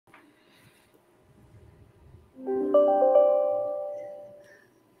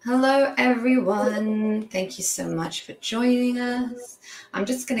Hello, everyone. Thank you so much for joining us. I'm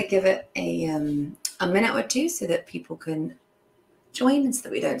just going to give it a minute or two so that people can join and so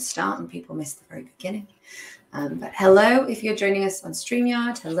that we don't start and people miss the very beginning. But hello if you're joining us on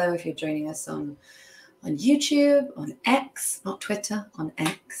StreamYard. Hello if you're joining us on YouTube, on X, not Twitter, on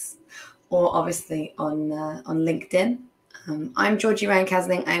X, or obviously on LinkedIn. I'm Georgie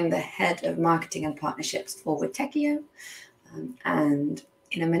Ryan-Kasling. I'm the head of marketing and partnerships for Witekio. And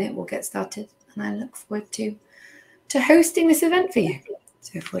in a minute, we'll get started. And I look forward to hosting this event for you.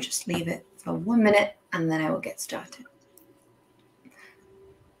 So if we'll just leave it for 1 minute and then I will get started.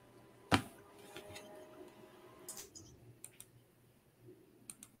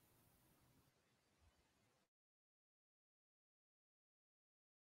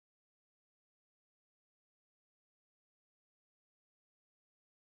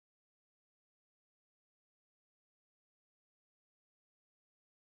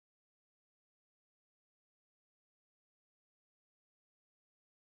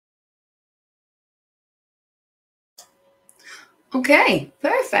 Okay,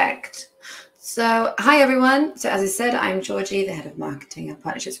 perfect. So hi, everyone. So as I said, I'm Georgie, the head of marketing and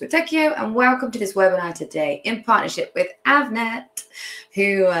partnerships with Witekio, and welcome to this webinar today in partnership with Avnet,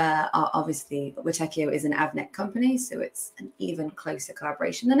 who are obviously, Witekio is an Avnet company, so it's an even closer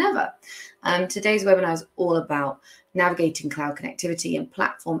collaboration than ever. Today's webinar is all about navigating cloud connectivity and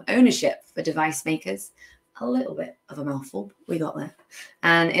platform ownership for device makers. A little bit of a mouthful, but we got there.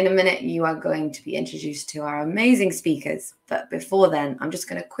 And in a minute, you are going to be introduced to our amazing speakers. But before then, I'm just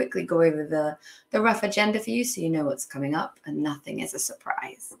going to quickly go over the rough agenda for you so you know what's coming up and nothing is a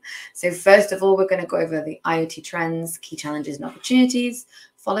surprise. So first of all, we're going to go over the IoT trends, key challenges and opportunities,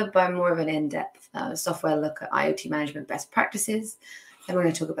 followed by more of an in-depth software look at IoT management best practices. Then we're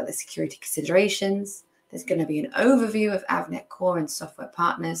going to talk about the security considerations. There's going to be an overview of Avnet core and software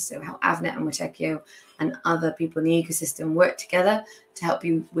partners, so how Avnet and Witekio and other people in the ecosystem work together to help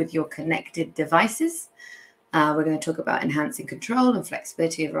you with your connected devices. We're going to talk about enhancing control and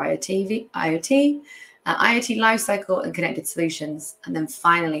flexibility of IoT lifecycle and connected solutions, and then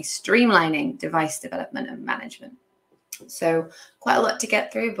finally streamlining device development and management. So quite a lot to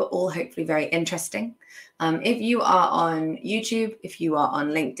get through, but all hopefully very interesting. If you are on YouTube, if you are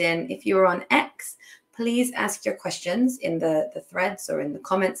on LinkedIn, if you are on X, please ask your questions in the threads or in the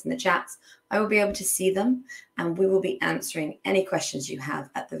comments in the chats. I will be able to see them and we will be answering any questions you have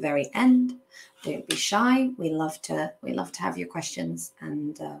at the very end. Don't be shy. We love to have your questions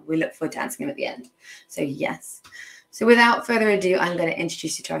and we look forward to answering them at the end. So yes. So without further ado, I'm going to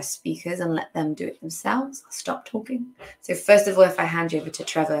introduce you to our speakers and let them do it themselves. I'll stop talking. So first of all, if I hand you over to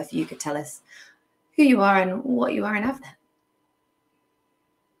Trevor, if you could tell us who you are and what you are in Avnet.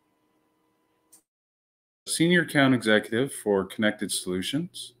 Senior account executive for Connected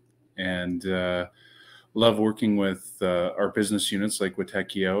Solutions, and love working with our business units like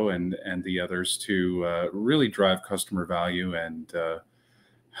Witekio and the others to really drive customer value and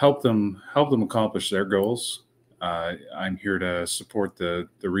help them accomplish their goals. I'm here to support the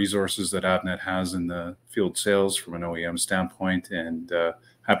resources that Avnet has in the field sales from an OEM standpoint, and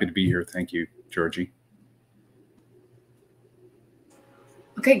happy to be here. Thank you, Georgie.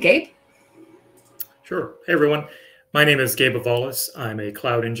 Okay, Gabe. Sure. Hey, everyone. My name is Gabe Avalis. I'm a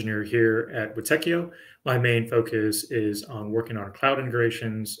cloud engineer here at Witekio. My main focus is on working on cloud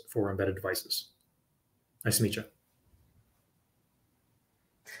integrations for embedded devices. Nice to meet you.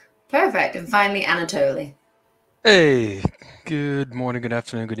 Perfect. And finally, Anatoly. Hey, good morning, good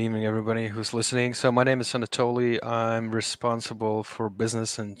afternoon, good evening, everybody who's listening. So my name is Anatoly. I'm responsible for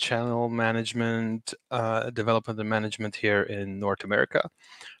business and channel management, development and management here in North America.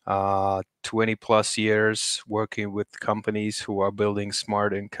 20 plus years working with companies who are building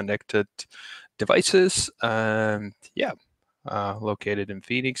smart and connected devices. Located in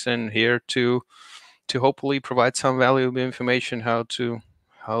Phoenix, and here to hopefully provide some valuable information how to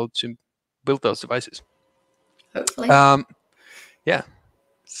build those devices. Hopefully. Yeah.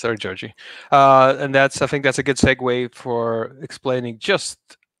 Sorry, Georgie. And I think that's a good segue for explaining just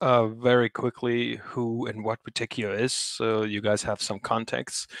very quickly who and what Witekio is, so you guys have some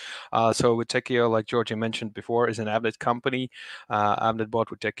context. So Witekio, like Georgie mentioned before, is an Avnet company. Avnet bought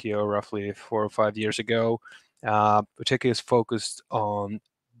Witekio roughly 4 or 5 years ago. Witekio is focused on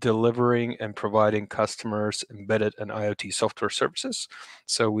delivering and providing customers embedded and IoT software services.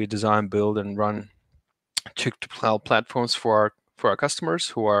 So we design, build, and run chip-to-cloud platforms for our customers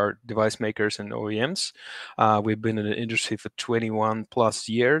who are device makers and OEMs. We've been in the industry for 21 plus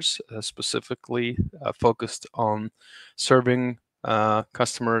years, specifically focused on serving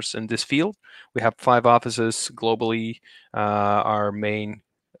customers in this field. We have 5 offices globally. Our main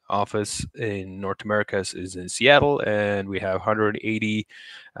office in North America is in Seattle, and we have 180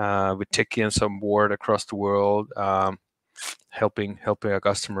 Witekians on board across the world, helping our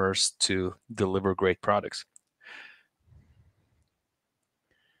customers to deliver great products.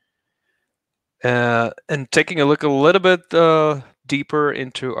 And taking a look a little bit deeper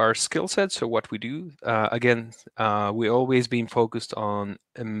into our skill set, so what we do, again, we always been focused on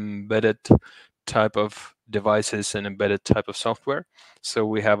embedded type of devices and embedded type of software. So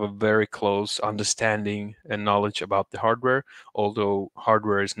we have a very close understanding and knowledge about the hardware, although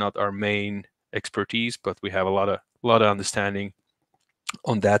hardware is not our main expertise, but we have a lot of understanding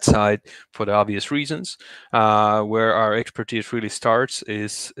on that side for the obvious reasons. Where our expertise really starts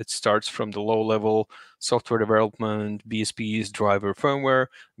is it starts from the low-level software development, BSPs, driver firmware,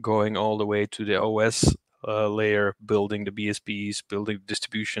 going all the way to the OS layer, building the BSPs, building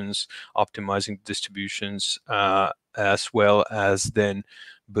distributions, optimizing distributions, as well as then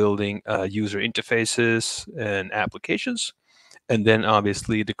building user interfaces and applications. And then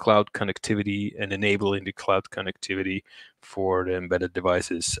obviously the cloud connectivity and enabling the cloud connectivity for the embedded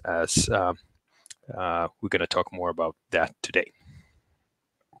devices, as we're going to talk more about that today.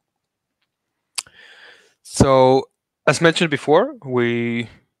 So as mentioned before, we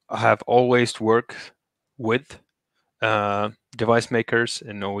have always worked with device makers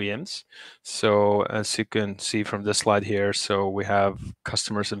and OEMs. So as you can see from this slide here, so we have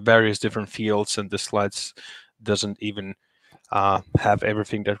customers in various different fields, and this slide doesn't even have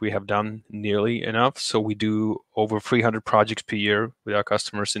everything that we have done nearly enough. So we do over 300 projects per year with our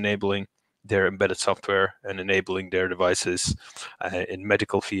customers, enabling their embedded software and enabling their devices in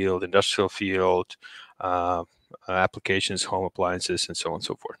medical field, industrial field, applications, home appliances, and so on and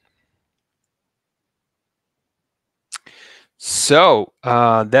so forth. So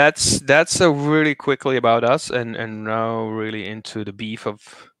that's really quickly about us, and now really into the beef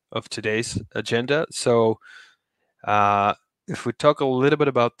of today's agenda. So if we talk a little bit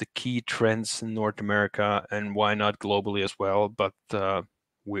about the key trends in North America and why not globally as well, but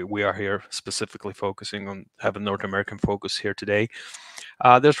we are here specifically focusing on having North American focus here today.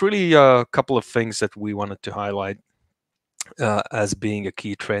 There's really a couple of things that we wanted to highlight as being a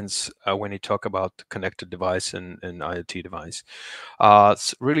key trends when you talk about the connected device and IoT device.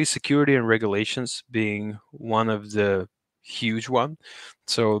 Really security and regulations being one of the huge one.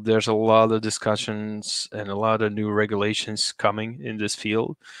 So there's a lot of discussions and a lot of new regulations coming in this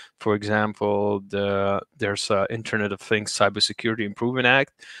field. For example, there's Internet of Things Cybersecurity Improvement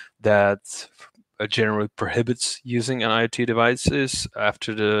Act that generally prohibits using an IoT devices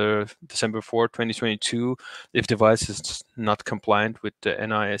after the December 4, 2022, if device is not compliant with the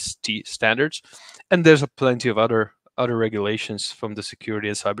NIST standards. And there's plenty of other regulations from the security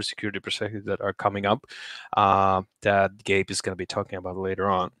and cybersecurity perspective that are coming up that Gabe is going to be talking about later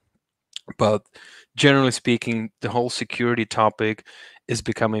on. But generally speaking, the whole security topic is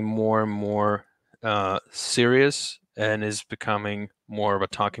becoming more and more serious and is becoming more of a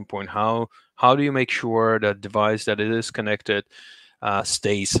talking point. How do you make sure that device that it is connected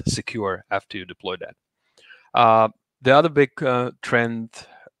stays secure after you deploy that? The other big trend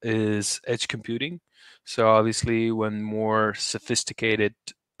is edge computing. So obviously, when more sophisticated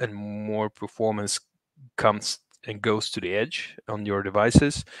and more performance comes and goes to the edge on your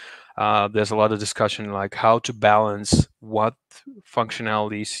devices, there's a lot of discussion like how to balance what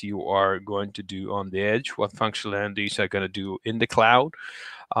functionalities you are going to do on the edge, what functionalities are going to do in the cloud,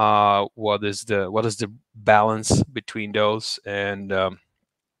 what is the balance between those, and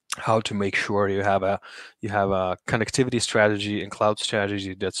how to make sure you have a connectivity strategy and cloud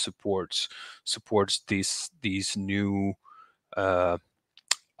strategy that supports these new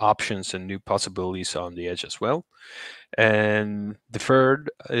options and new possibilities on the edge as well. And the third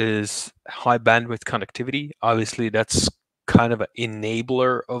is high bandwidth connectivity. Obviously, that's kind of an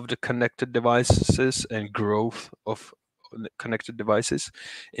enabler of the connected devices and growth of connected devices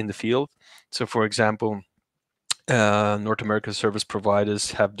in the field. So, for example, North American service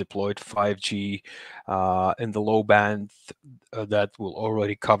providers have deployed 5G in the low band that will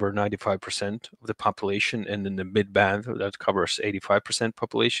already cover 95% of the population, and in the mid band that covers 85%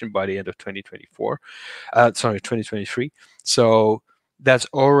 population by the end of 2023. So that's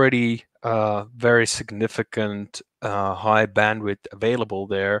already very significant high bandwidth available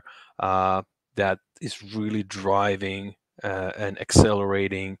there that is really driving and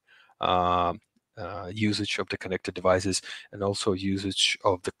accelerating usage of the connected devices, and also usage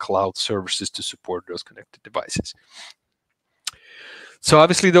of the cloud services to support those connected devices. So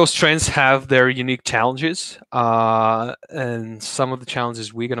obviously those trends have their unique challenges, and some of the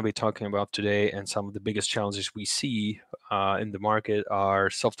challenges we're going to be talking about today and some of the biggest challenges we see in the market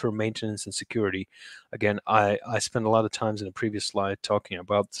are software maintenance and security. Again, I spent a lot of times in the previous slide talking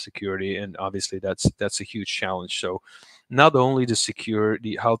about security, and obviously that's a huge challenge. So not only the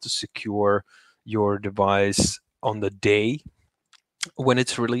security, how to secure your device on the day when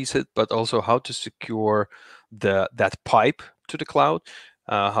it's released, but also how to secure that pipe to the cloud,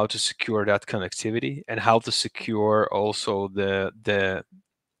 how to secure that connectivity, and how to secure also the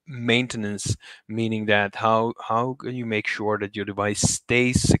maintenance, meaning that how can you make sure that your device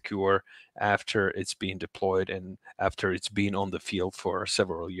stays secure after it's being deployed and after it's been on the field for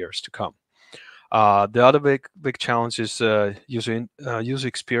several years to come. The other big challenge is user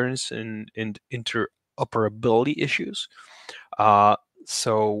experience and interoperability issues.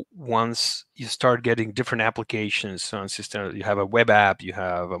 So once you start getting different applications on system, you have a web app, you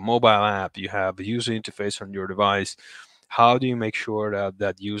have a mobile app, you have a user interface on your device. How do you make sure that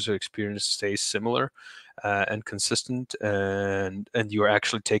that user experience stays similar and consistent, and you're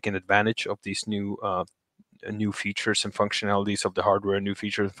actually taking advantage of these new features and functionalities of the hardware, new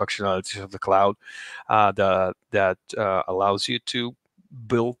features and functionalities of the cloud that allows you to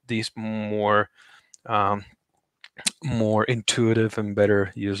build these more intuitive and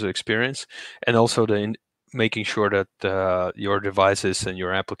better user experience, and also making sure that your devices and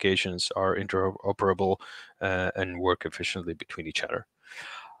your applications are interoperable and work efficiently between each other.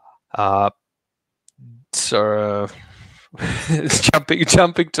 So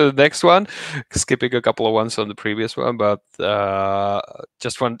jumping to the next one, skipping a couple of ones on the previous one, but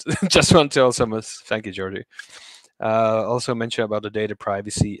just want to tell some. Thank you, Georgie. Also mention about the data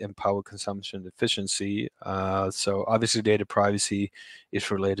privacy and power consumption efficiency. So obviously data privacy is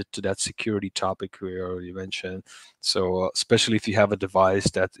related to that security topic we already mentioned. So especially if you have a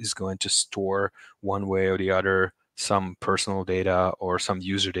device that is going to store one way or the other some personal data or some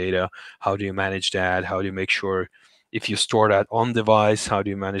user data, how do you manage that? How do you make sure if you store that on device, how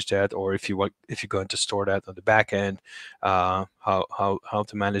do you manage that? Or if you're going to store that on the back end, how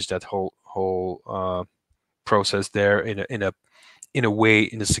to manage that whole process there in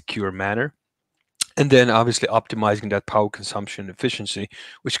a secure manner. And then obviously optimizing that power consumption efficiency,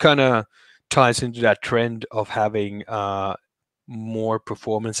 which kind of ties into that trend of having more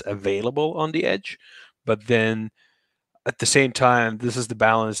performance available on the edge, but then at the same time, this is the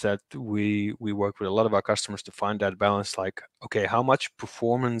balance that we work with a lot of our customers to find that balance, like, okay, how much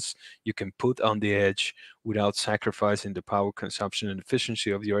performance you can put on the edge without sacrificing the power consumption and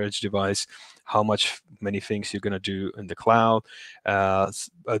efficiency of your edge device, how many things you're going to do in the cloud,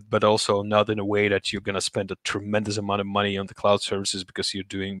 but also not in a way that you're going to spend a tremendous amount of money on the cloud services because you're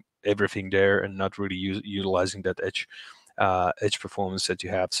doing everything there and not really utilizing that edge performance that you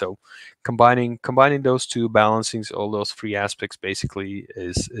have. So combining those two, balancing all those three aspects basically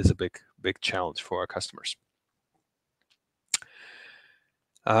is a big challenge for our customers.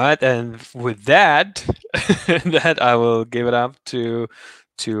 All right, and with that, I will give it up to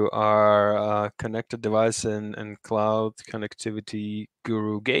our connected device and cloud connectivity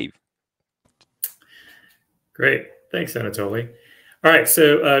guru, Gabe. Great, thanks, Anatoly. All right,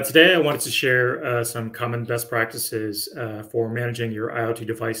 so today I wanted to share some common best practices for managing your IoT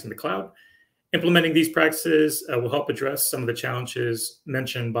device in the cloud. Implementing these practices will help address some of the challenges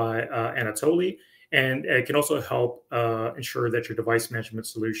mentioned by Anatoly, and it can also help ensure that your device management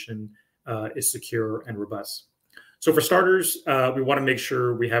solution is secure and robust. So for starters, we want to make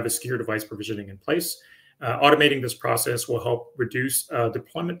sure we have a secure device provisioning in place. Automating this process will help reduce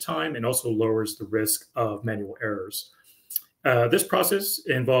deployment time and also lowers the risk of manual errors. This process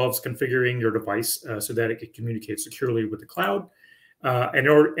involves configuring your device so that it can communicate securely with the cloud. And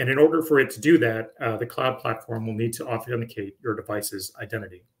in order for it to do that, the cloud platform will need to authenticate your device's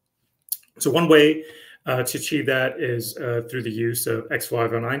identity. So one way to achieve that is through the use of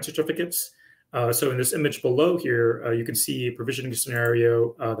X509 certificates. So in this image below here, you can see a provisioning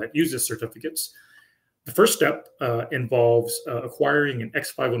scenario that uses certificates. The first step involves acquiring an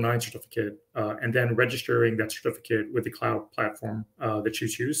X509 certificate and then registering that certificate with the cloud platform that you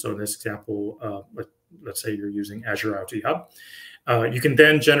choose. So in this example, let's say you're using Azure IoT Hub. You can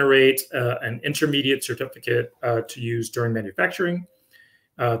then generate an intermediate certificate to use during manufacturing.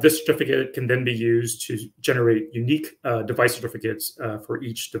 This certificate can then be used to generate unique device certificates for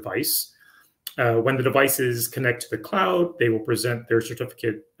each device. When the devices connect to the cloud, they will present their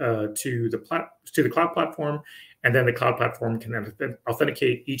certificate to the cloud platform, and then the cloud platform can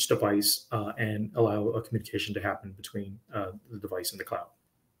authenticate each device and allow a communication to happen between the device and the cloud.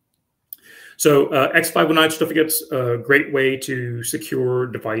 So X509 certificates, a great way to secure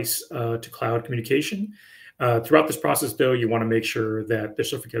device to cloud communication. Throughout this process, though, you want to make sure that the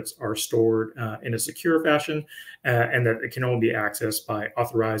certificates are stored in a secure fashion and that it can only be accessed by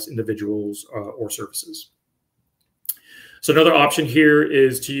authorized individuals or services. So another option here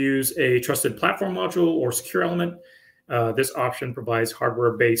is to use a trusted platform module or secure element. This option provides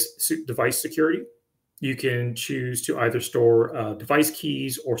hardware-based device security. You can choose to either store device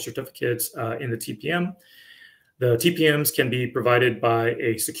keys or certificates in the TPM. The TPMs can be provided by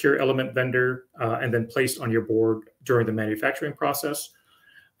a secure element vendor and then placed on your board during the manufacturing process.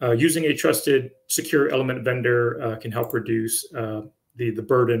 Using a trusted secure element vendor can help reduce the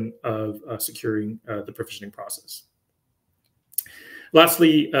burden of securing the provisioning process.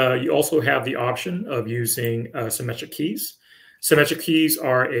 Lastly, you also have the option of using symmetric keys. Symmetric keys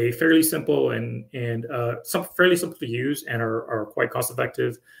are a fairly simple and fairly simple to use and are quite cost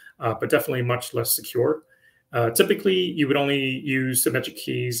effective, but definitely much less secure. Typically, you would only use symmetric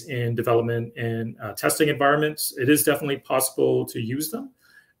keys in development and testing environments. It is definitely possible to use them,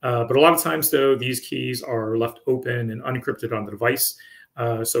 but a lot of times, though, these keys are left open and unencrypted on the device.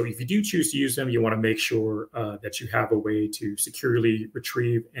 So if you do choose to use them, you want to make sure that you have a way to securely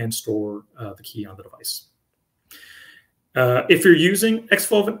retrieve and store the key on the device. If you're using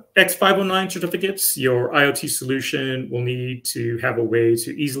X509 certificates, your IoT solution will need to have a way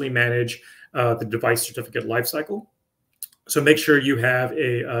to easily manage the device certificate lifecycle. So make sure you have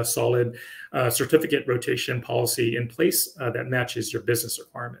a solid certificate rotation policy in place that matches your business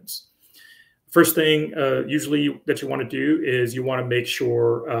requirements. First thing usually that you want to do is you want to make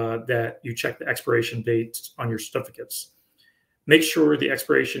sure that you check the expiration dates on your certificates. Make sure the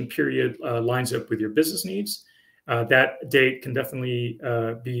expiration period lines up with your business needs. That date can definitely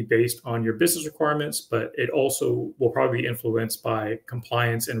be based on your business requirements, but it also will probably be influenced by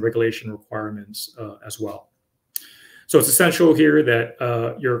compliance and regulation requirements as well. So it's essential here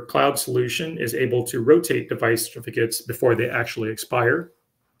that your cloud solution is able to rotate device certificates before they actually expire.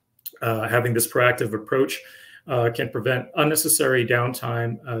 Having this proactive approach can prevent unnecessary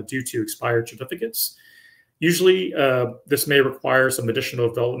downtime due to expired certificates. Usually, this may require some additional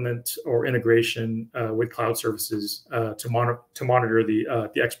development or integration with cloud services to monitor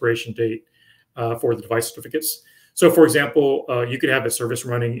the expiration date for the device certificates. So, for example, you could have a service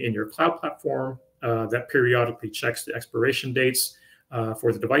running in your cloud platform that periodically checks the expiration dates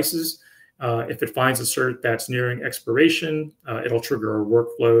for the devices. If it finds a cert that's nearing expiration, it'll trigger a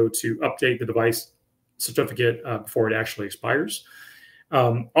workflow to update the device certificate before it actually expires.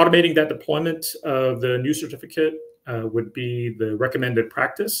 Automating that deployment of the new certificate would be the recommended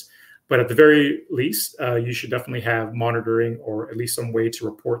practice, but at the very least, you should definitely have monitoring or at least some way to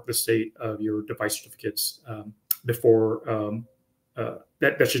report the state of your device certificates before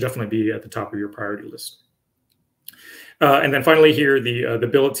that should definitely be at the top of your priority list. And then finally here, the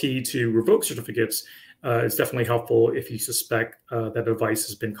ability to revoke certificates is definitely helpful if you suspect that a device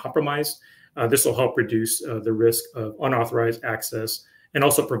has been compromised. This will help reduce the risk of unauthorized access and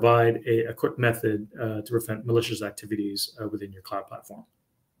also provide a quick method to prevent malicious activities within your cloud platform.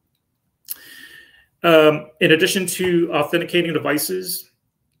 In addition to authenticating devices,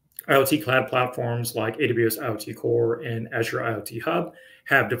 IoT cloud platforms like AWS IoT Core and Azure IoT Hub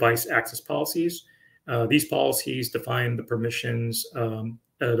have device access policies. These policies define the permissions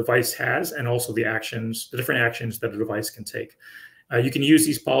a device has and also the different actions that a device can take. You can use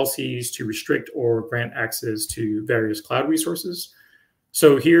these policies to restrict or grant access to various cloud resources.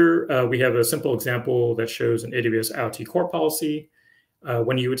 So here we have a simple example that shows an AWS IoT Core policy.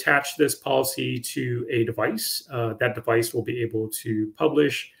 When you attach this policy to a device, that device will be able to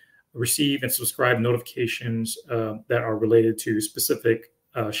publish, receive, and subscribe notifications that are related to specific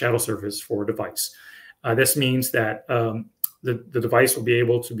shadow service for a device. This means that the device will be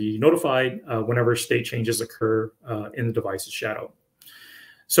able to be notified whenever state changes occur in the device's shadow.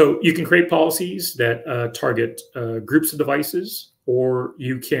 So you can create policies that target groups of devices, or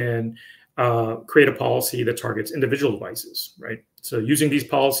you can create a policy that targets individual devices, right? So using these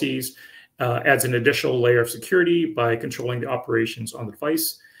policies adds an additional layer of security by controlling the operations on the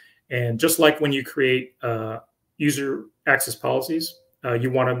device. And just like when you create user access policies,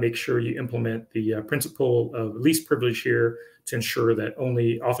 you want to make sure you implement the principle of least privilege here to ensure that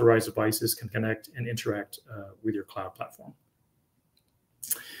only authorized devices can connect and interact with your cloud platform.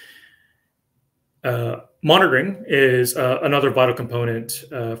 Monitoring is another vital component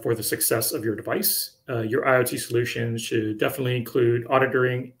for the success of your device. Your IoT solution should definitely include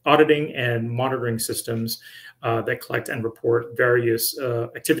auditing and monitoring systems that collect and report various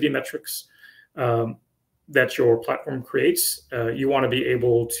activity metrics. that your platform creates. You want to be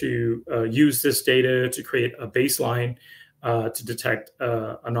able to use this data to create a baseline to detect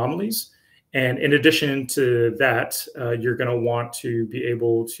anomalies. And in addition to that, you're going to want to be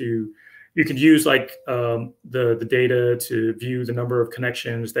able to, you could use like the data to view the number of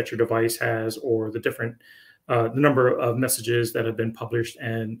connections that your device has, or the different, the number of messages that have been published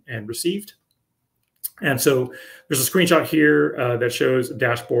and received. And so there's a screenshot here that shows a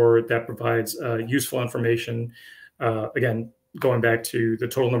dashboard that provides useful information. Again, going back to the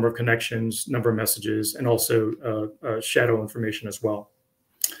total number of connections, number of messages, and also shadow information as well.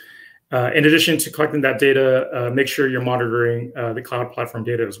 In addition to collecting that data, make sure you're monitoring the cloud platform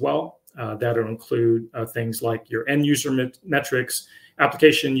data as well. That'll include things like your end user metrics,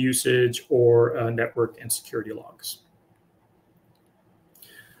 application usage, or network and security logs.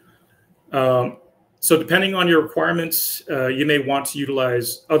 So depending on your requirements, you may want to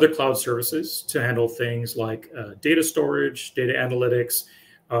utilize other cloud services to handle things like data storage, data analytics,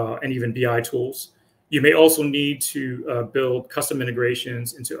 and even BI tools. You may also need to build custom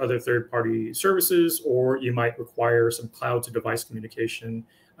integrations into other third-party services, or you might require some cloud-to-device communication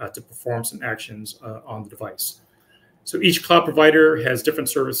to perform some actions on the device. So each cloud provider has different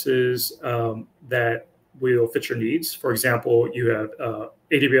services that will fit your needs. For example, you have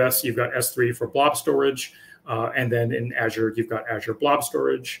AWS, you've got S3 for blob storage, and then in Azure, you've got Azure Blob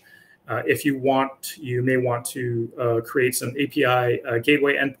Storage. If you want, you may want to create some API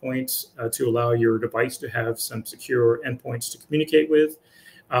gateway endpoints to allow your device to have some secure endpoints to communicate with.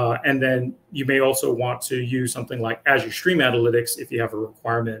 And then you may also want to use something like Azure Stream Analytics if you have a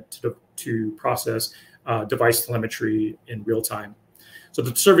requirement to process device telemetry in real time. So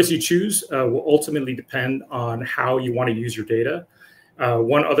the service you choose will ultimately depend on how you want to use your data.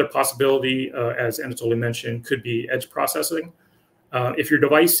 One other possibility, as Anatoly mentioned, could be edge processing. If your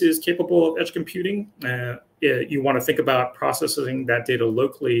device is capable of edge computing, you want to think about processing that data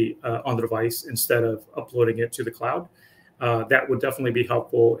locally on the device instead of uploading it to the cloud. That would definitely be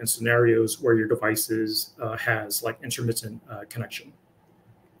helpful in scenarios where your devices has like intermittent connection.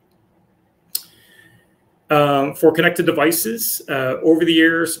 For connected devices,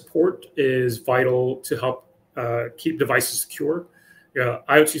 over-the-air support is vital to help keep devices secure.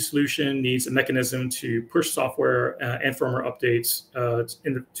 IoT solution needs a mechanism to push software and firmware updates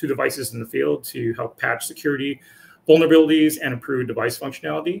to devices in the field to help patch security vulnerabilities and improve device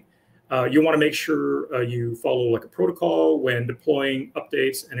functionality. You want to make sure you follow like a protocol when deploying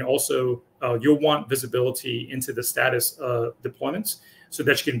updates, and also you'll want visibility into the status of deployments so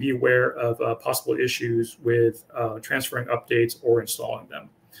that you can be aware of possible issues with transferring updates or installing them.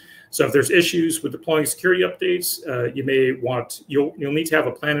 So if there's issues with deploying security updates, you'll need to have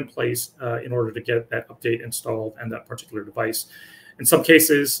a plan in place in order to get that update installed on that particular device. In some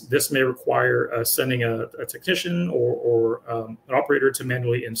cases, this may require sending a technician or an operator to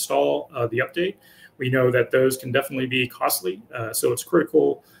manually install the update. We know that those can definitely be costly, so it's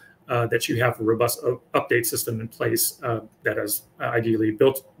critical that you have a robust update system in place that is ideally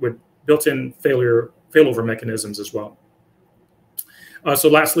built-in failover mechanisms as well. So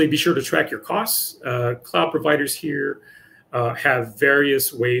lastly, be sure to track your costs. Cloud providers here have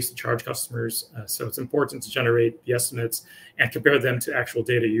various ways to charge customers. So it's important to generate the estimates and compare them to actual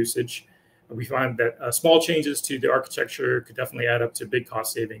data usage. We find that small changes to the architecture could definitely add up to big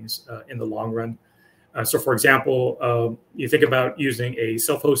cost savings in the long run. So for example, you think about using a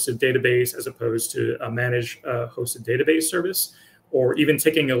self-hosted database as opposed to a managed hosted database service, or even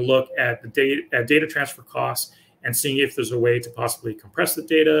taking a look at the data transfer costs and seeing if there's a way to possibly compress the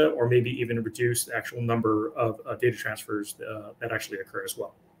data, or maybe even reduce the actual number of data transfers that actually occur as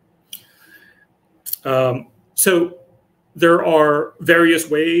well. So there are various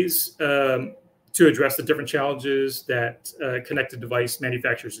ways to address the different challenges that connected device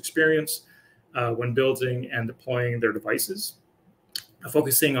manufacturers experience when building and deploying their devices.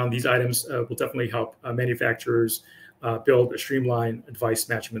 Focusing on these items will definitely help manufacturers build a streamlined device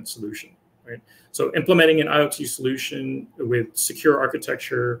management solution. Right? So implementing an IoT solution with secure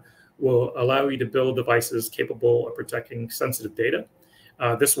architecture will allow you to build devices capable of protecting sensitive data.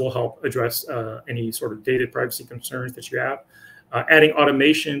 This will help address any sort of data privacy concerns that you have. Adding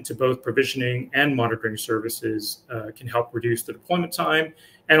automation to both provisioning and monitoring services can help reduce the deployment time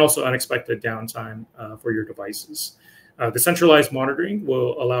and also unexpected downtime for your devices. The centralized monitoring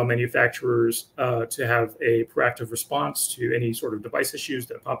will allow manufacturers to have a proactive response to any sort of device issues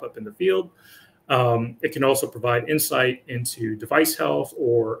that pop up in the field. It can also provide insight into device health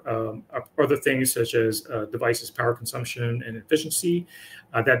or other things such as devices' power consumption and efficiency.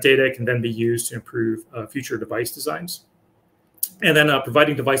 That data can then be used to improve future device designs. And then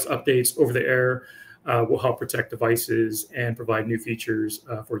providing device updates over the air will help protect devices and provide new features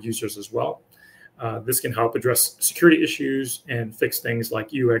for users as well. This can help address security issues and fix things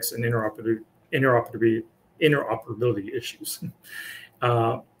like UX and interoperability issues.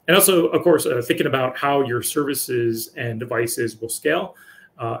 And also, of course, thinking about how your services and devices will scale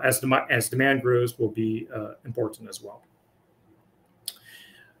as demand grows will be important as well.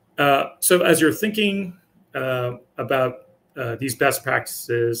 So as you're thinking about these best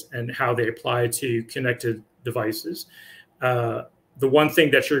practices and how they apply to connected devices, the one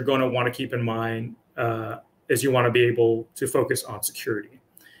thing that you're going to want to keep in mind is you want to be able to focus on security.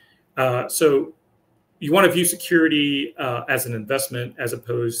 So you want to view security as an investment as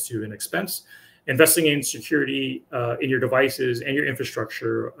opposed to an expense. Investing in security in your devices and your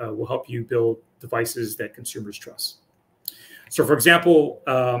infrastructure will help you build devices that consumers trust. So for example,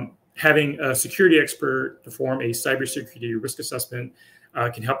 having a security expert perform a cybersecurity risk assessment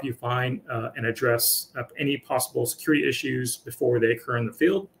can help you find and address any possible security issues before they occur in the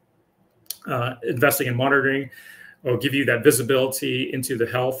field. Investing in monitoring will give you that visibility into the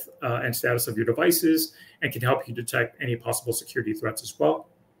health and status of your devices and can help you detect any possible security threats as well.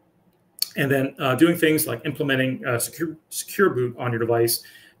 And then doing things like implementing secure boot on your device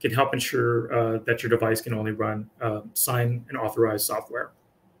can help ensure that your device can only run signed and authorized software.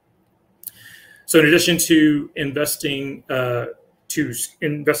 So in addition to investing in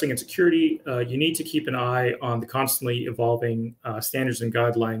security, you need to keep an eye on the constantly evolving standards and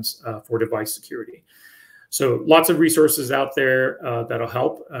guidelines for device security. So lots of resources out there that'll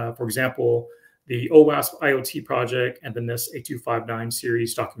help. For example, the OWASP IoT project and the NIST 8259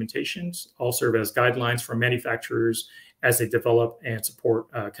 series documentations all serve as guidelines for manufacturers as they develop and support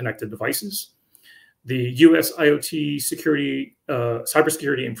connected devices. The US IoT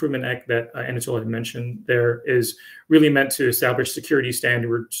Cybersecurity Improvement Act that Anatol had mentioned there is really meant to establish security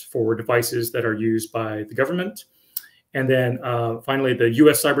standards for devices that are used by the government. And then finally, the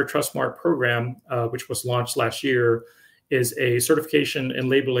US Cyber Trust Mark program, which was launched last year, is a certification and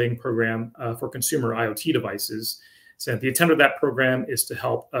labeling program for consumer IoT devices. So the intent of that program is to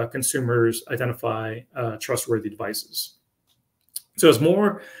help consumers identify trustworthy devices. So as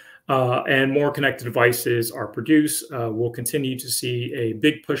more and more connected devices are produced, we'll continue to see a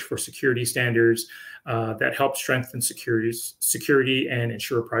big push for security standards that help strengthen security and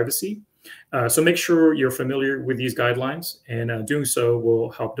ensure privacy. So make sure you're familiar with these guidelines, and doing so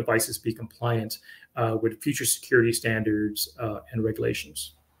will help devices be compliant with future security standards and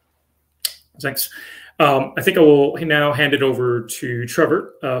regulations. Thanks. I think I will now hand it over to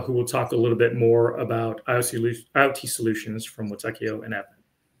Trevor, who will talk a little bit more about IoT solutions from Witekio and Avnet.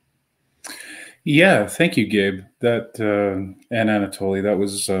 Yeah, thank you, Gabe. That and Anatoly, that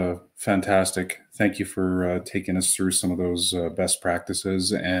was fantastic. Thank you for taking us through some of those best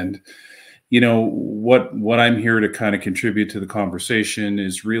practices. And you know what I'm here to kind of contribute to the conversation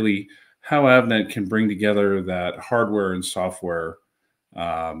is really how Avnet can bring together that hardware and software,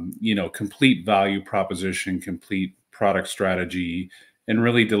 complete value proposition, complete product strategy, and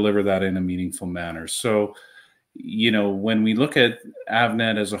really deliver that in a meaningful manner. So, when we look at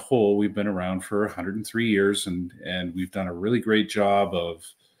Avnet as a whole, we've been around for 103 years, and we've done a really great job of,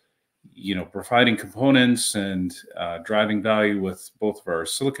 providing components and driving value with both of our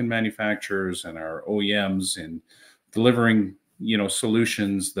silicon manufacturers and our OEMs and delivering,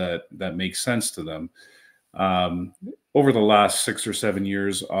 solutions that make sense to them. Over the last 6 or 7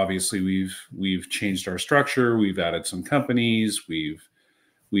 years, obviously, we've changed our structure. We've added some companies. We've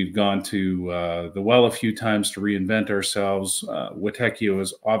gone to the well a few times to reinvent ourselves. Witekio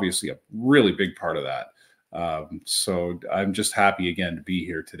is obviously a really big part of that. So I'm just happy again to be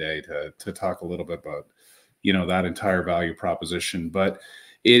here today to talk a little bit about, that entire value proposition. But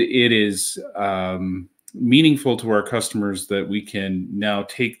it is meaningful to our customers that we can now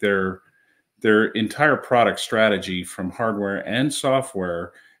take their entire product strategy from hardware and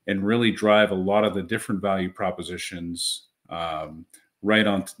software and really drive a lot of the different value propositions right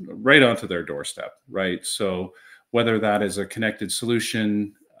onto their doorstep, right? So whether that is a connected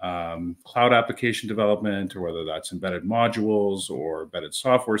solution, cloud application development, or whether that's embedded modules or embedded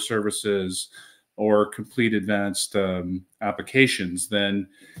software services or complete advanced applications, then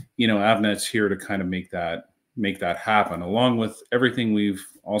Avnet's here to kind of make that happen, along with everything we've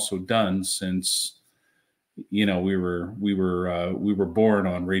also done since we were born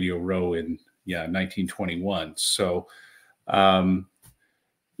on Radio Row in 1921. So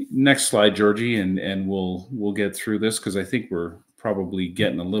next slide, Georgie, and we'll get through this because I think we're probably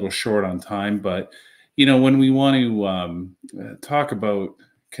getting a little short on time. But when we want to talk about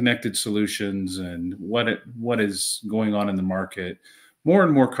connected solutions and what is going on in the market, more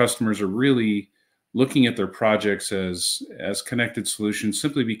and more customers are really looking at their projects as connected solutions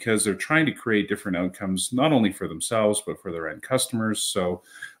simply because they're trying to create different outcomes, not only for themselves, but for their end customers. So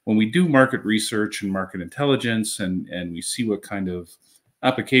when we do market research and market intelligence and we see what kind of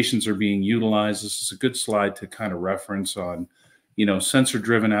applications are being utilized, this is a good slide to kind of reference on, you know,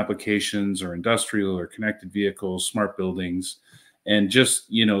 sensor-driven applications or industrial or connected vehicles, smart buildings, and just,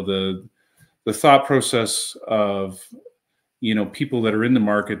 you know, the thought process of, you know, people that are in the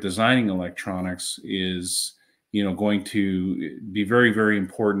market designing electronics is, you know, going to be very, very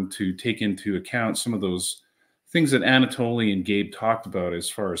important to take into account some of those things that Anatoly and Gabe talked about as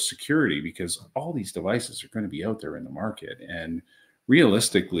far as security, because all these devices are going to be out there in the market, and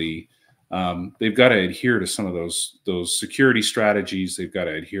realistically, they've got to adhere to some of those security strategies. They've got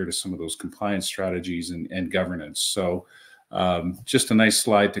to adhere to some of those compliance strategies and governance. So just a nice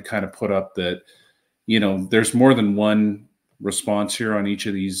slide to kind of put up that, you know, there's more than one response here on each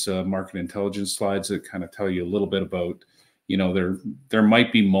of these market intelligence slides that kind of tell you a little bit about, you know, there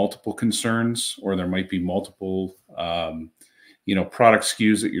might be multiple concerns, or there might be multiple, you know, product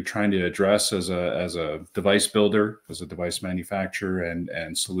SKUs that you're trying to address as a device builder, as a device manufacturer,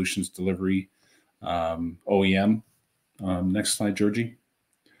 and solutions delivery OEM. Next slide, Georgie.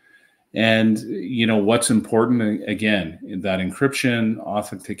 And, you know, what's important, again, that encryption,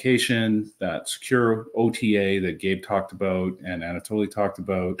 authentication, that secure OTA that Gabe talked about and Anatoly talked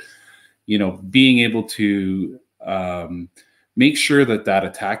about, you know, being able to make sure that that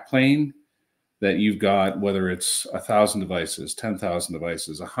attack plane that you've got, whether it's 1,000 devices, 10,000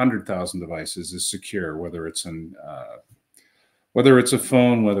 devices, 100,000 devices, is secure, whether it's a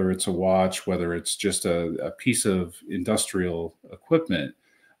phone, whether it's a watch, whether it's just a piece of industrial equipment.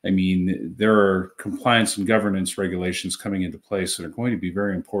 I mean, there are compliance and governance regulations coming into place that are going to be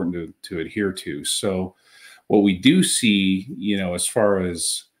very important to adhere to. So what we do see, you know, as far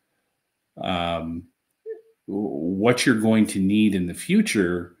as what you're going to need in the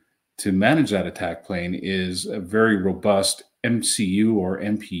future to manage that attack plane is a very robust MCU or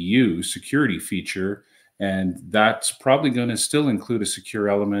MPU security feature. And that's probably going to still include a secure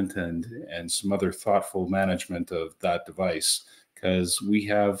element and some other thoughtful management of that device, because we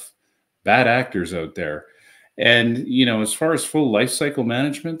have bad actors out there. And, you know, as far as full life cycle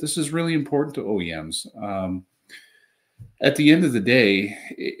management, this is really important to OEMs. At the end of the day,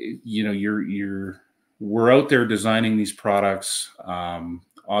 you know, we're out there designing these products,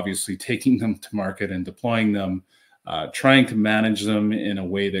 obviously taking them to market and deploying them, trying to manage them in a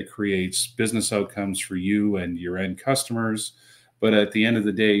way that creates business outcomes for you and your end customers. But at the end of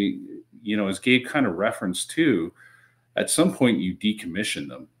the day, you know, as Gabe kind of referenced too, at some point you decommission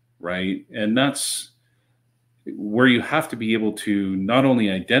them, right? And that's where you have to be able to not only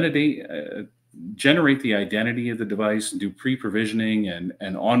generate the identity of the device and do pre-provisioning and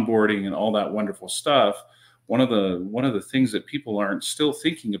onboarding and all that wonderful stuff. One of the things that people aren't still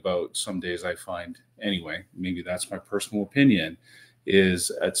thinking about some days, I find, anyway, maybe that's my personal opinion,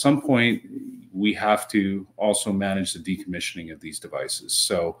 is at some point we have to also manage the decommissioning of these devices.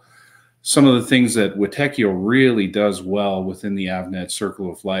 So some of the things that Witekio really does well within the Avnet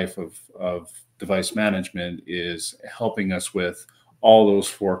circle of life of device management is helping us with all those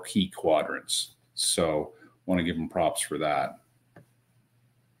 4 key quadrants. So I want to give them props for that.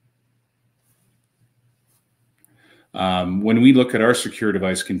 When we look at our secure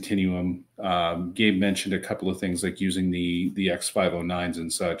device continuum, Gabe mentioned a couple of things like using the X509s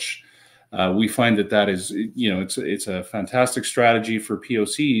and such. We find that is, you know, it's a fantastic strategy for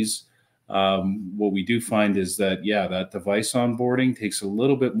POCs. What we do find is that, yeah, that device onboarding takes a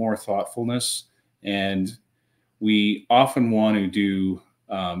little bit more thoughtfulness, and we often want to do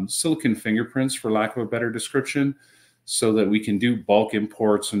silicon fingerprints, for lack of a better description, so that we can do bulk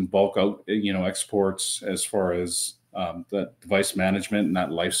imports and bulk out, you know, exports as far as that device management and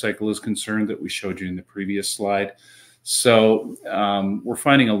that life cycle is concerned that we showed you in the previous slide. So we're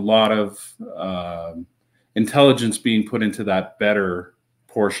finding a lot of intelligence being put into that better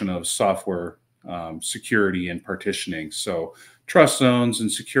portion of software security and partitioning. So trust zones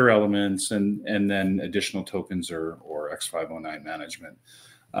and secure elements, and then additional tokens or X509 management.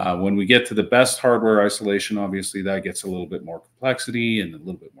 When we get to the best hardware isolation, obviously that gets a little bit more complexity and a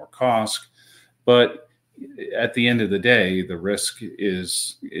little bit more cost. But at the end of the day, the risk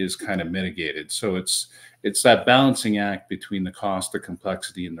is kind of mitigated. So it's that balancing act between the cost, the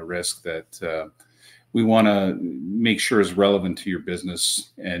complexity, and the risk that we want to make sure is relevant to your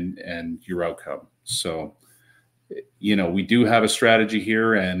business and your outcome. So, you know, we do have a strategy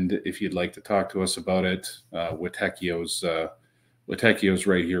here, and if you'd like to talk to us about it, Witekio's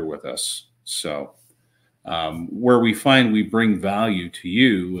right here with us. So where we find we bring value to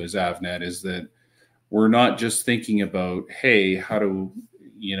you as Avnet is that we're not just thinking about, hey, how do,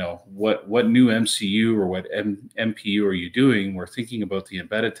 what new MCU or what MPU are you doing? We're thinking about the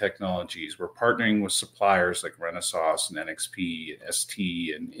embedded technologies. We're partnering with suppliers like Renesas and NXP,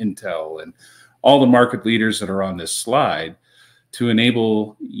 ST, and Intel, and all the market leaders that are on this slide to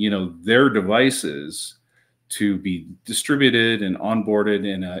enable, their devices to be distributed and onboarded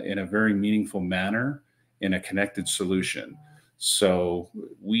in a very meaningful manner in a connected solution. So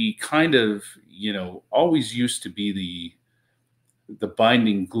we kind of, always used to be the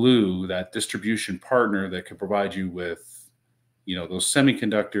binding glue, that distribution partner that could provide you with, those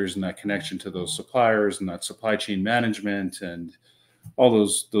semiconductors and that connection to those suppliers and that supply chain management and all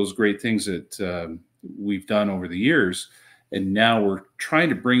those great things that we've done over the years. And now we're trying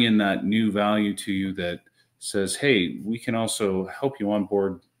to bring in that new value to you that says, hey, we can also help you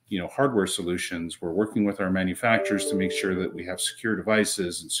onboard, hardware solutions. We're working with our manufacturers to make sure that we have secure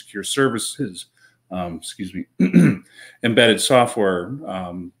devices and secure services, embedded software,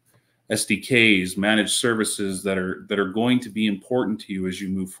 SDKs, managed services that are going to be important to you as you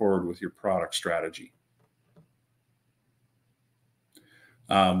move forward with your product strategy.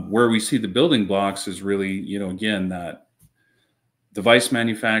 Where we see the building blocks is really, again, that device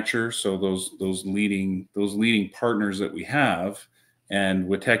manufacturer. So those leading partners that we have, and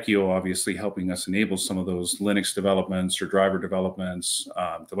Witekio obviously helping us enable some of those Linux developments or driver developments,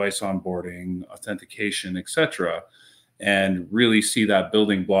 device onboarding, authentication, etc., and really see that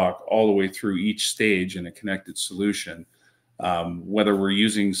building block all the way through each stage in a connected solution. Whether we're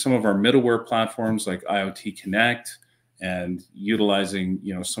using some of our middleware platforms like IoT Connect and utilizing,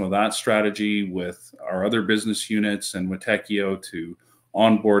 some of that strategy with our other business units and Witekio to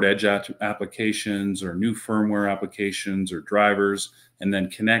onboard edge applications or new firmware applications or drivers, and then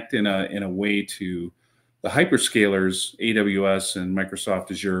connect in a way to the hyperscalers, AWS and Microsoft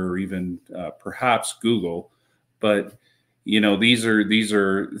Azure, or even perhaps Google. But these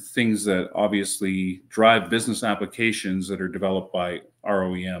are things that obviously drive business applications that are developed by our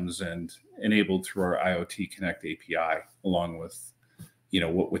OEMs and enabled through our IoT Connect API, along with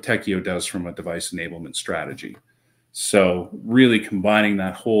what Witekio does from a device enablement strategy. So really combining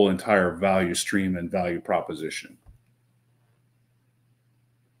that whole entire value stream and value proposition.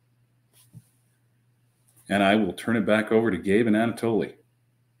 And I will turn it back over to Gabe and Anatoly.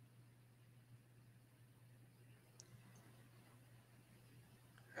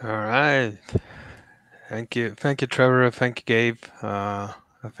 All right. Thank you, Trevor. Thank you, Gabe. I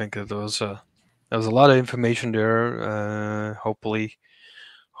think that there was a lot of information there. Hopefully,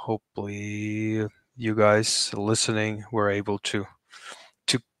 you guys listening were able to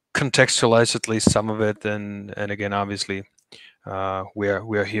contextualize at least some of it. And again, obviously, we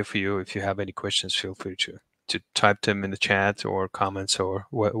are here for you. If you have any questions, feel free to type them in the chat or comments or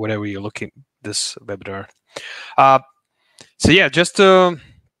whatever you're looking this webinar. So yeah, just to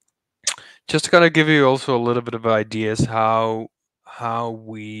kind of give you also a little bit of ideas how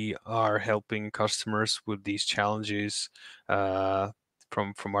we are helping customers with these challenges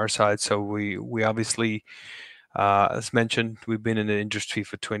from our side. So we obviously, as mentioned, we've been in the industry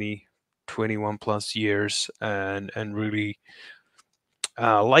for 21 plus years, and really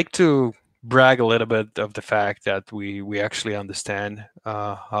like to brag a little bit of the fact that we actually understand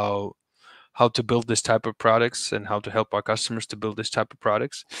how to build this type of products and how to help our customers to build this type of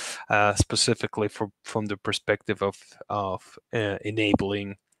products, specifically from the perspective of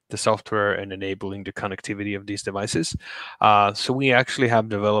enabling the software and enabling the connectivity of these devices. So we actually have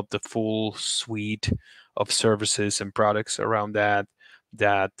developed a full suite of services and products around that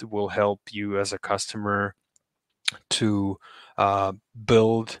will help you as a customer to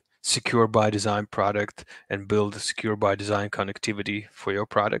build secure by design product and build a secure by design connectivity for your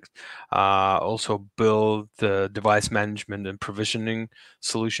product. Also build the device management and provisioning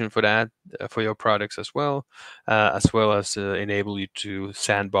solution for that for your products as well as enable you to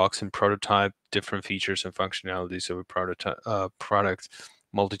sandbox and prototype different features and functionalities of a product,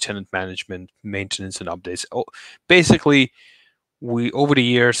 multi-tenant management, maintenance and updates. Basically, over the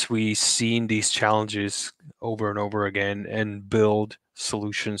years, we've seen these challenges over and over again and build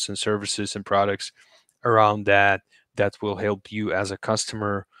solutions and services and products around that will help you as a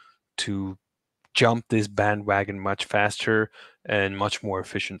customer to jump this bandwagon much faster and much more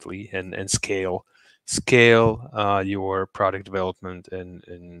efficiently and scale your product development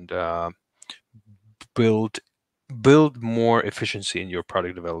and build more efficiency in your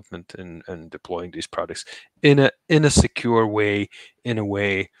product development and deploying these products in a secure way, in a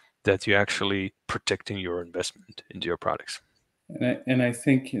way that you're actually protecting your investment into your products. And I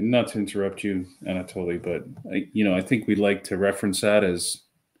think, not to interrupt you, Anatoly, but I think we'd like to reference that as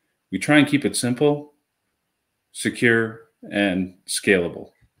we try and keep it simple, secure, and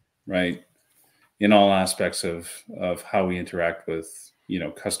scalable, right? In all aspects of how we interact with,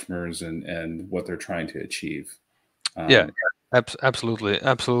 customers and what they're trying to achieve. Yeah, absolutely,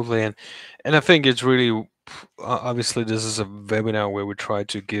 and I think it's really obviously this is a webinar where we try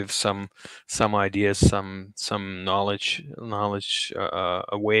to give some ideas, some knowledge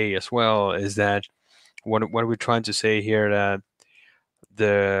away as well. Is that what we're trying to say here, that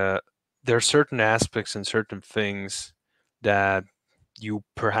there are certain aspects and certain things that you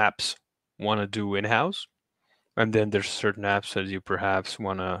perhaps want to do in-house, and then there's certain apps that you perhaps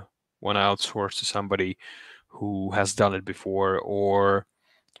want to outsource to somebody who has done it before, or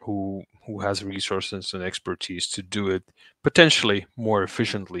who has resources and expertise to do it potentially more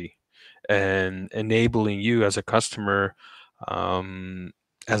efficiently, and enabling you as a customer,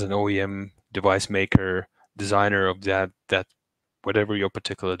 as an OEM device maker, designer of that whatever your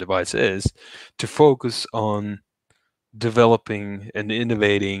particular device is, to focus on developing and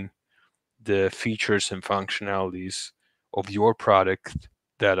innovating the features and functionalities of your product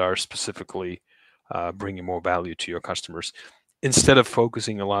that are specifically bringing more value to your customers, instead of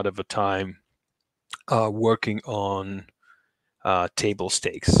focusing a lot of the time working on table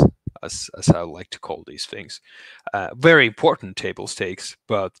stakes, as I like to call these things. Very important table stakes,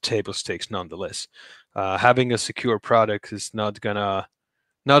 but table stakes nonetheless. Having a secure product is not gonna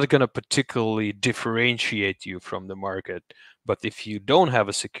particularly differentiate you from the market. But if you don't have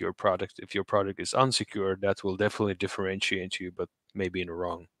a secure product, if your product is unsecure, that will definitely differentiate you, but maybe in a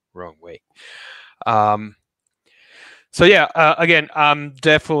wrong way. So yeah, again, I'm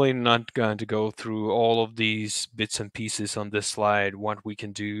definitely not going to go through all of these bits and pieces on this slide. What we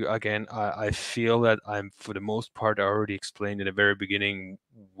can do, again, I feel that for the most part, I already explained in the very beginning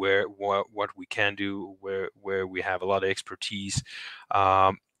what we can do, where we have a lot of expertise.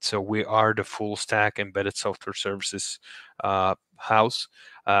 So we are the full stack embedded software services house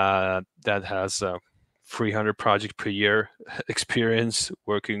that has 300 project per year experience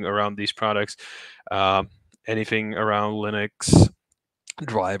working around these products. Anything around Linux,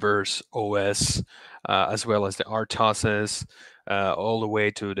 drivers, OS, as well as the RTOSes, all the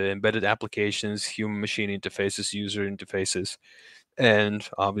way to the embedded applications, human-machine interfaces, user interfaces, and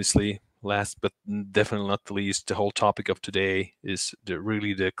obviously, last but definitely not the least, the whole topic of today is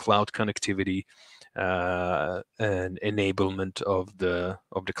really the cloud connectivity and enablement of the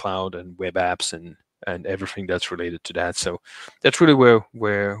cloud and web apps and everything that's related to that. So that's really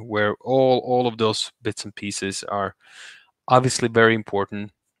where all of those bits and pieces are obviously very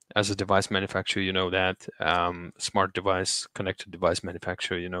important. As a device manufacturer, you know that. Smart device, connected device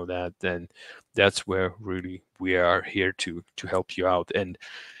manufacturer, you know that. Then that's where really we are here to help you out. And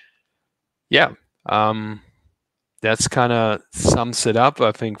yeah, that's kind of sums it up,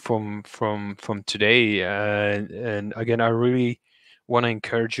 I think, from today. And again, I really want to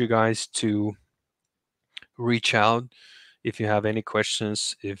encourage you guys to reach out if you have any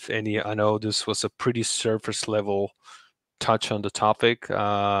questions. I know this was a pretty surface level touch on the topic.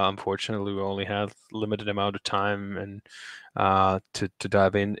 Unfortunately, we only have limited amount of time and to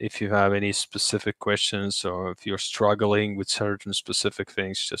dive in. If you have any specific questions, or if you're struggling with certain specific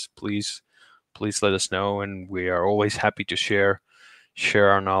things, just please let us know, and we are always happy to share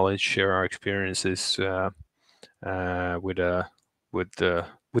our knowledge, share our experiences with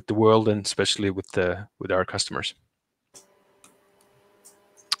the world, and especially with our customers.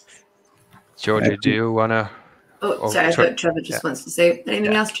 Georgie, do you want to? Oh, sorry, I thought Trevor just wants to say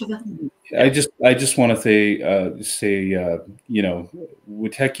anything else, Trevor? I just want to say,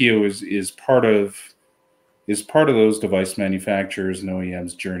 Witekio is part of those device manufacturers and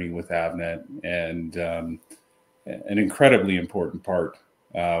OEMs' journey with Avnet, and an incredibly important part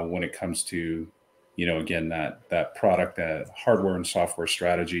when it comes to, again, that product, that hardware and software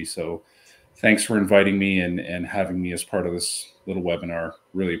strategy. So thanks for inviting me and having me as part of this little webinar.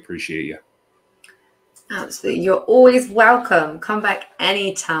 Really appreciate you. Absolutely. You're always welcome. Come back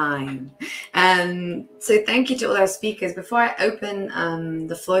anytime. So thank you to all our speakers. Before I open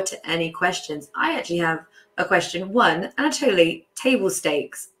the floor to any questions, I actually have a question. One, Anatoly, table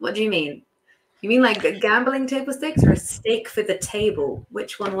stakes. What do you mean? You mean like gambling table stakes, or a stake for the table?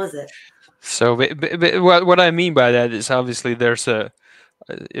 Which one was it? So what I mean by that is, obviously there's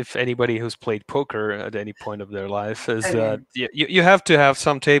if anybody who's played poker at any point of their life is you have to have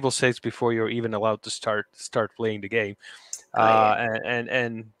some table stakes before you're even allowed to start playing the game.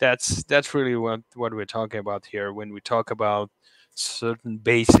 And that's really what we're talking about here when we talk about certain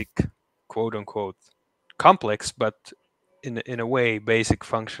basic, quote unquote, complex, but in a way basic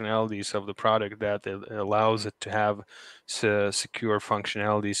functionalities of the product that allows it to have secure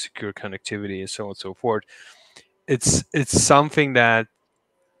functionality, secure connectivity, and so on and so forth. it's something that,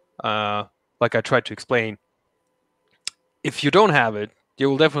 like I tried to explain, if you don't have it, you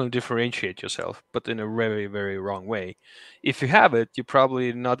will definitely differentiate yourself, but in a very, very wrong way. If you have it, you're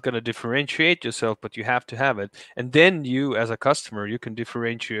probably not going to differentiate yourself, but you have to have it. And then you, as a customer, you can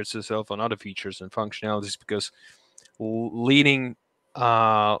differentiate yourself on other features and functionalities, because leaning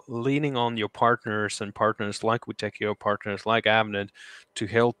on your partners like Witekio, partners like Avnet, to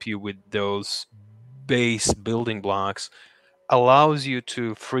help you with those base building blocks allows you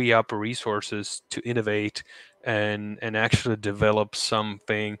to free up resources to innovate and actually develop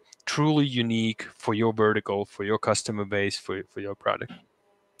something truly unique for your vertical, for your customer base, for your product.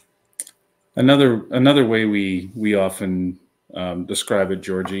 Another way we often describe it,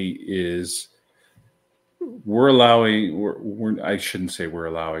 Georgie, is I shouldn't say we're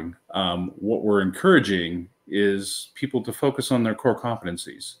allowing. What we're encouraging is people to focus on their core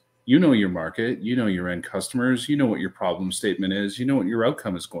competencies. You know your market, you know your end customers, you know what your problem statement is, you know what your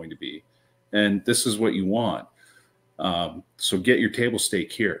outcome is going to be, and this is what you want. So get your table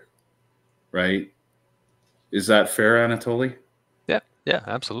stake here, right? Is that fair, Anatoly? Yeah,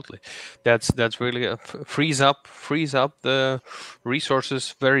 absolutely. That's really frees up the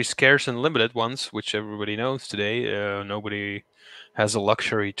resources, very scarce and limited ones, which everybody knows today. Nobody has a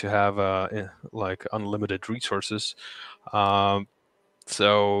luxury to have like unlimited resources.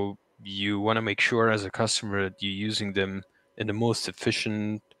 So you want to make sure as a customer that you're using them in the most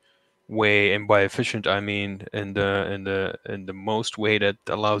efficient way, and by efficient I mean in the most way that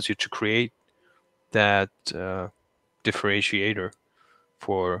allows you to create that differentiator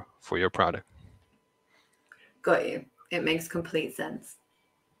for your product. Got you. It makes complete sense.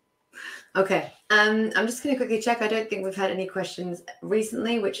 Okay, I'm just going to quickly check. I don't think we've had any questions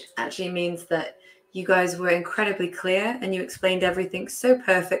recently, which actually means that you guys were incredibly clear and you explained everything so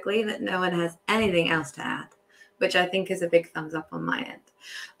perfectly that no one has anything else to add, which I think is a big thumbs up on my end.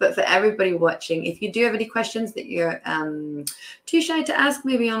 But for everybody watching, if you do have any questions that you're too shy to ask,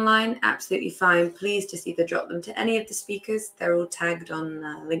 maybe online, absolutely fine. Please just either drop them to any of the speakers. They're all tagged on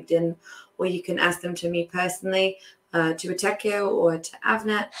LinkedIn, or you can ask them to me personally, to Witekio or to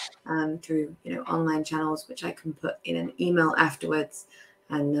Avnet, through online channels, which I can put in an email afterwards,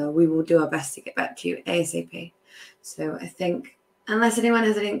 and we will do our best to get back to you ASAP. So I think, unless anyone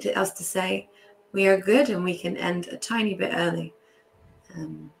has anything else to say, we are good and we can end a tiny bit early.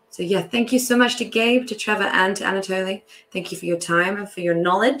 So yeah, thank you so much to Gabe, to Trevor, and to Anatoly. Thank you for your time and for your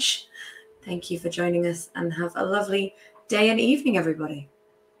knowledge. Thank you for joining us, and have a lovely day and evening, everybody.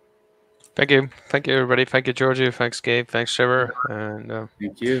 Thank you, everybody. Thank you, Georgie. Thanks, Gabe. Thanks, Trevor. And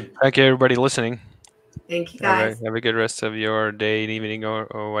thank you, everybody listening. Thank you, guys. Have a good rest of your day and evening,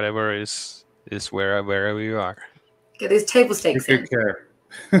 or whatever is wherever you are. Get those table stakes in. Take good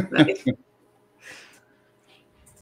care. Right.